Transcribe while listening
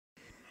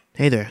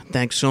Hey there,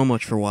 thanks so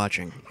much for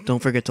watching.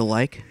 Don't forget to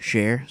like,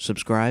 share,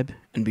 subscribe,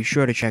 and be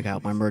sure to check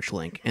out my merch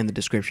link in the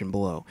description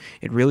below.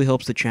 It really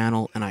helps the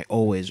channel, and I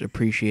always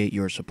appreciate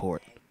your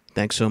support.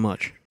 Thanks so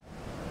much.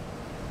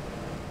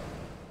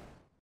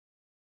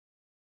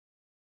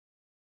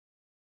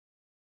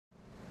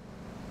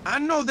 I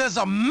know there's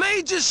a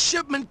major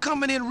shipment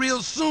coming in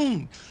real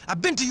soon.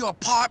 I've been to your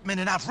apartment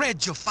and I've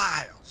read your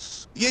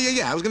files.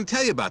 Yeah, I was gonna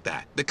tell you about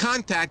that. The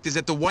contact is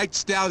at the White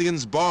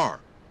Stallion's bar.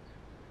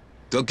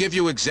 They'll give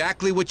you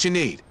exactly what you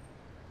need.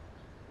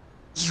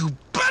 You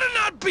better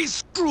not be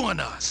screwing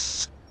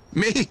us!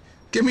 Me?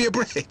 Give me a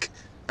break.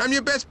 I'm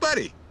your best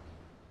buddy.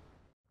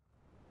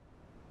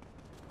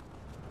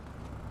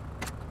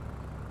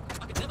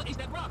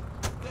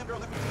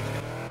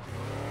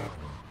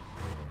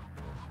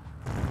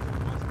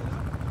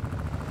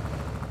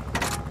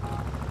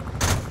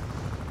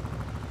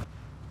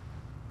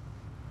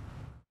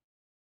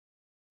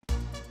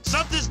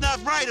 Something's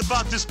not right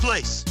about this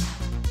place.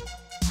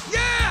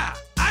 Yeah!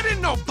 I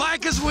didn't know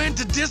bikers were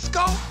into disco.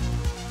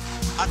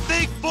 I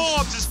think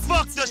Forbes has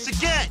fucked us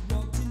again.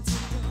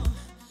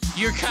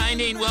 Your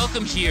kind ain't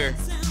welcome here.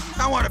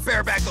 I want to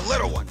bear back the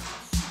little one.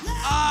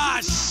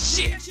 Ah,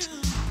 shit!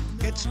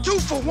 It's 2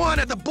 for 1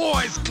 at the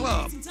boys'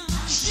 club.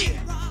 Shit!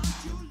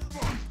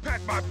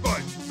 Pack my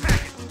butt.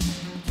 Pack it.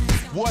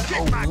 What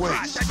Kick a my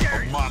waste crotch, I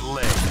dare of you. my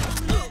leg.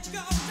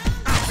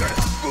 I'm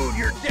gonna spoon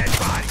your dead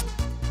body.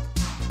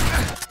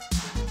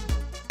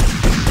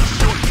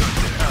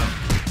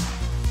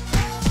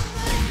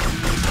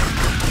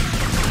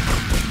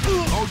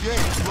 Oh yeah,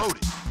 it's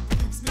loaded.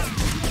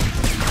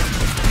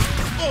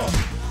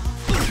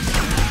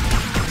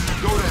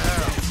 Go to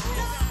hell.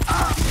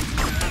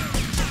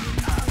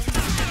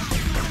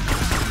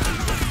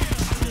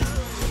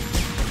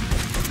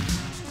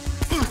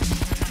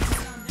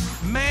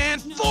 Man,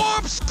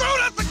 Forbes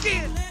screwed us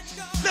again!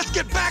 Let's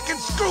get back and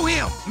screw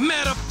him,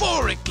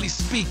 metaphorically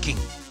speaking.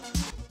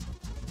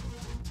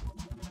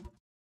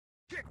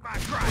 Kick my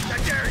crotch, I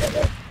dare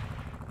you!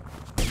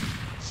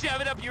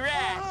 Shove it up your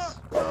ass!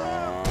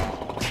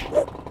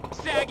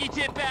 Saggy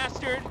tit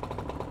bastard!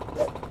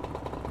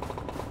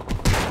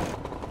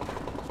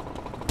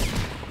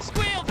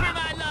 Squeal for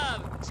my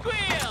love!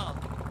 Squeal!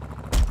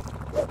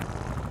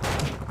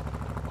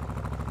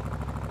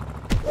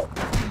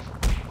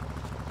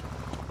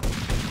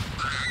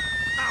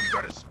 I'm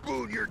gonna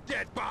spoon your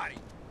dead body.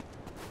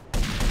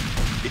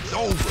 It's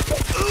over.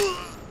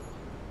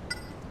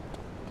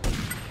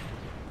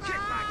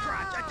 Kick my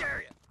crotch, I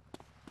dare you!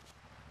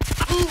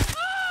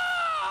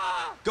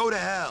 Go to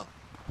hell.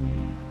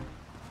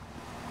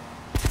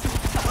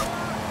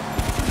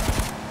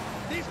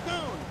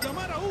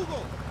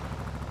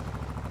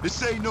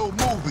 This ain't no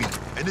movie,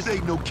 and this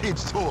ain't no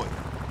kid's toy.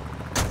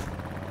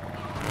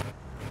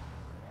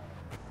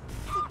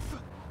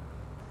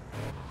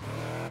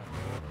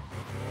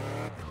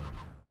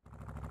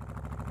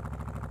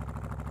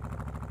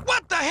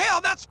 What the hell?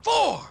 That's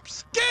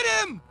Forbes! Get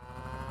him!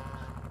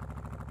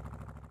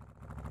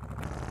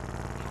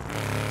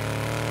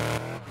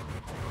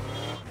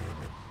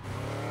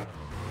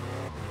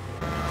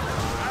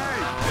 Hey,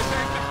 this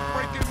ain't no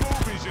breaking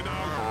movies, you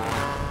know.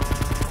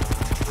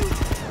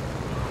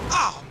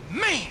 Oh,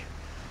 man!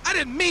 I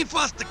didn't mean for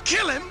us to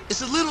kill him!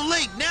 It's a little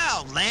late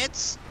now,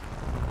 Lance.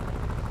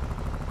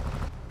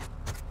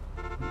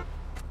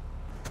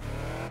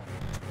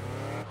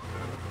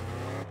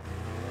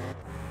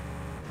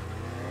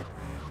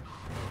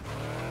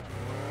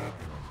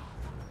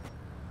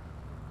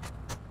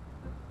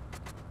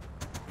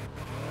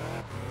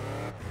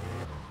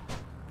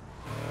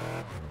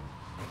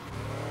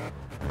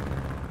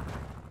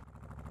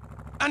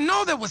 I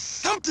know there was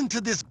something to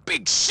this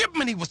big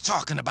shipment he was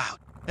talking about,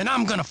 and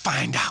I'm gonna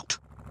find out.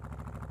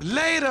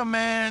 Later,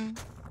 man.